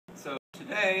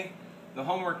today, the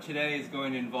homework today is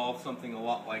going to involve something a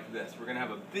lot like this. We're going to have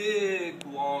a big,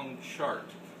 long chart,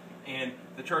 and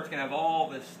the chart's going to have all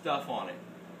this stuff on it,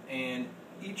 and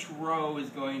each row is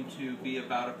going to be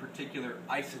about a particular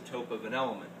isotope of an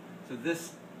element. So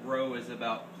this row is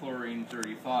about chlorine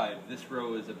 35, this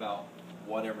row is about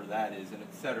whatever that is, and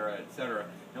etc., etc.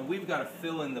 And we've got to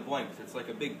fill in the blanks. It's like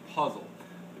a big puzzle.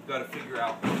 We've got to figure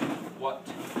out what...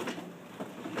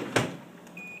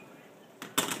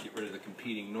 Get rid of the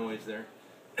competing noise there.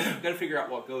 We've got to figure out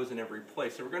what goes in every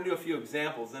place. So we're going to do a few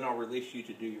examples, then I'll release you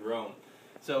to do your own.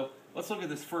 So let's look at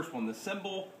this first one. The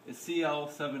symbol is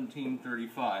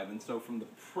Cl1735, and so from the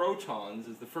protons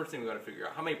is the first thing we've got to figure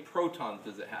out. How many protons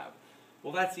does it have?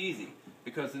 Well, that's easy,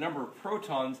 because the number of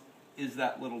protons is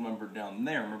that little number down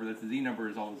there. Remember that the Z number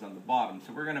is always on the bottom.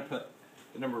 So we're going to put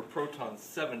the number of protons,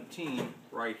 17,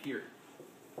 right here.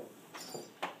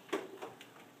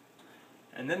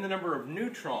 And then the number of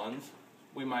neutrons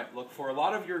we might look for. A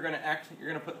lot of you are going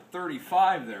to put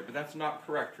 35 there, but that's not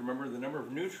correct. Remember, the number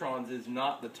of neutrons is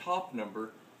not the top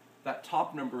number. That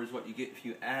top number is what you get if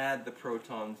you add the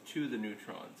protons to the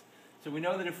neutrons. So we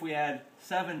know that if we add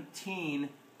 17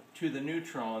 to the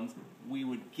neutrons, we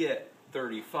would get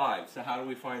 35. So how do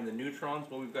we find the neutrons?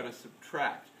 Well, we've got to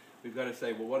subtract. We've got to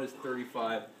say, well, what is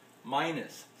 35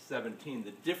 minus 17?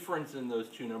 The difference in those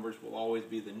two numbers will always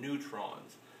be the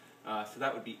neutrons. So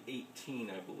that would be 18,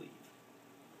 I believe.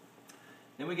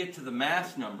 Then we get to the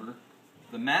mass number.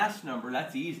 The mass number,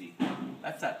 that's easy.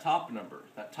 That's that top number.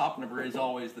 That top number is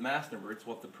always the mass number. It's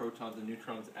what the protons and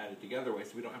neutrons added together with,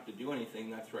 so we don't have to do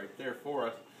anything. That's right there for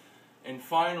us. And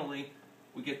finally,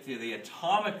 we get to the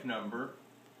atomic number,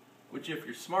 which if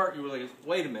you're smart, you realize,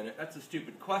 wait a minute, that's a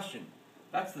stupid question.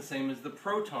 That's the same as the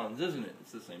protons, isn't it?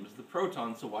 It's the same as the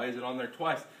protons, so why is it on there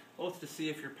twice? Well, it's to see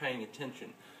if you're paying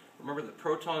attention. Remember that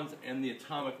protons and the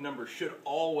atomic number should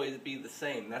always be the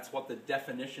same. That's what the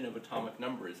definition of atomic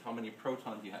number is, how many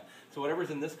protons you have. So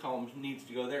whatever's in this column needs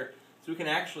to go there. So we can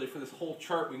actually, for this whole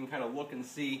chart, we can kind of look and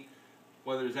see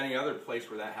whether there's any other place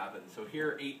where that happens. So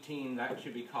here, 18, that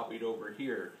should be copied over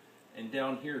here. And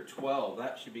down here, 12,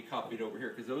 that should be copied over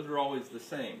here, because those are always the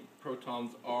same.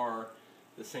 Protons are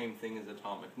the same thing as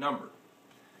atomic number.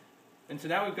 And so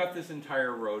now we've got this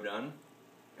entire row done,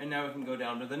 and now we can go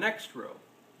down to the next row.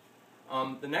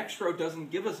 The next row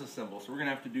doesn't give us a symbol, so we're going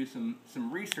to have to do some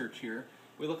research here.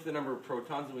 We look at the number of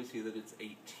protons and we see that it's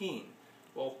 18.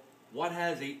 Well, what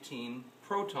has 18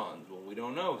 protons? Well, we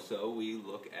don't know, so we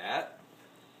look at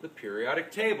the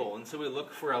periodic table. And so we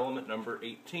look for element number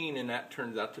 18, and that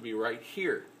turns out to be right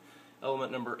here.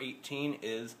 Element number 18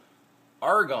 is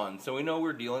argon, so we know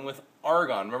we're dealing with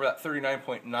argon. Remember that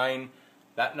 39.9?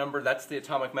 That number, that's the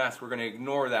atomic mass. We're going to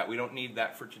ignore that. We don't need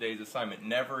that for today's assignment.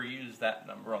 Never use that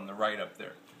number on the right up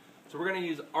there. So we're going to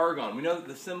use argon. We know that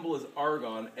the symbol is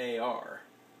argon, Ar.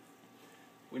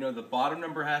 We know the bottom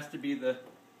number has to be the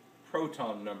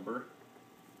proton number.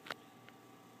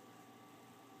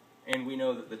 And we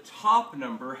know that the top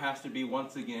number has to be,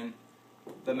 once again,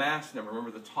 the mass number.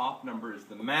 Remember, the top number is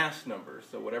the mass number.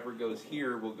 So whatever goes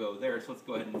here will go there. So let's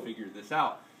go ahead and figure this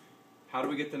out. How do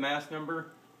we get the mass number?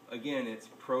 Again, it's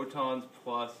protons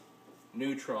plus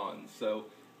neutrons. So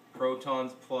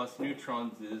protons plus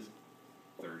neutrons is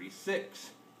 36.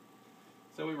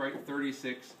 So we write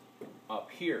 36 up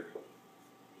here.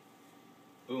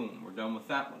 Boom, we're done with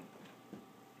that one.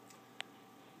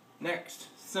 Next,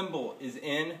 symbol is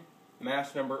N,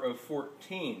 mass number of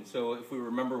 14. So if we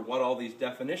remember what all these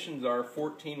definitions are,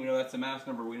 14, we know that's a mass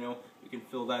number. We know we can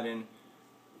fill that in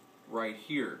right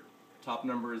here. Top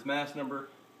number is mass number.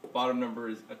 Bottom number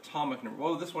is atomic number.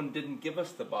 Whoa, this one didn't give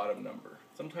us the bottom number.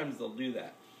 Sometimes they'll do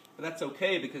that. But that's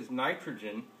okay, because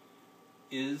nitrogen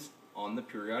is on the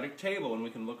periodic table, and we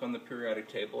can look on the periodic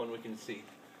table and we can see,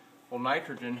 well,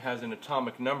 nitrogen has an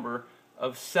atomic number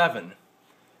of 7.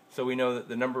 So we know that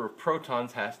the number of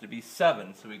protons has to be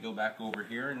 7. So we go back over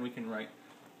here and we can write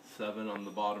 7 on the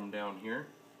bottom down here.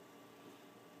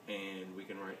 And we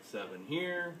can write 7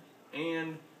 here.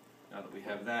 And now that we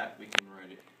have that, we can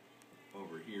write it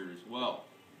over here as well.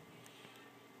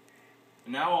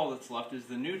 And now all that's left is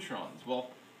the neutrons. Well,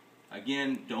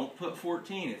 again, don't put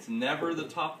 14. It's never the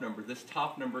top number. This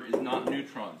top number is not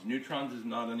neutrons. Neutrons is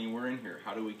not anywhere in here.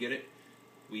 How do we get it?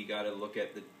 We got to look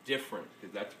at the difference,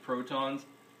 because that's protons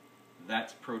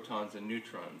and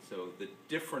neutrons. So the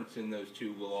difference in those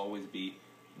two will always be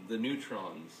the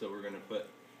neutrons. So we're going to put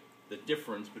the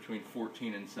difference between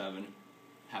 14 and 7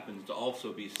 happens to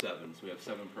also be 7. So we have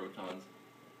 7 protons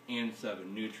and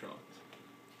 7 neutrons.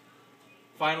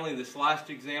 Finally, this last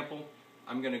example,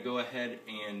 I'm going to go ahead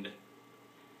and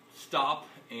stop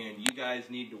and you guys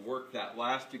need to work that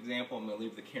last example. I'm going to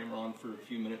leave the camera on for a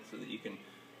few minutes so that you can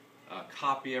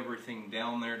copy everything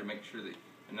down there to make sure that,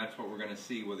 and that's what we're going to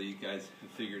see, whether you guys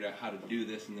have figured out how to do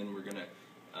this, and then we're going to,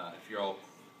 if you're all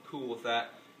cool with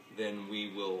that, then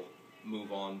we will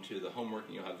move on to the homework,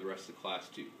 and you'll have the rest of the class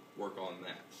to work on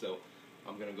that. So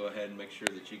I'm going to go ahead and make sure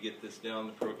that you get this down.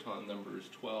 The proton number is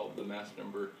 12, the mass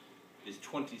number is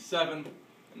 27,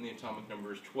 and the atomic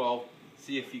number is 12.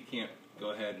 See if you can't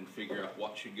go ahead and figure out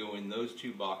what should go in those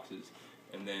two boxes,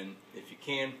 and then if you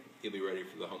can, you'll be ready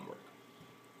for the homework.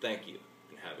 Thank you,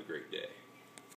 and have a great day.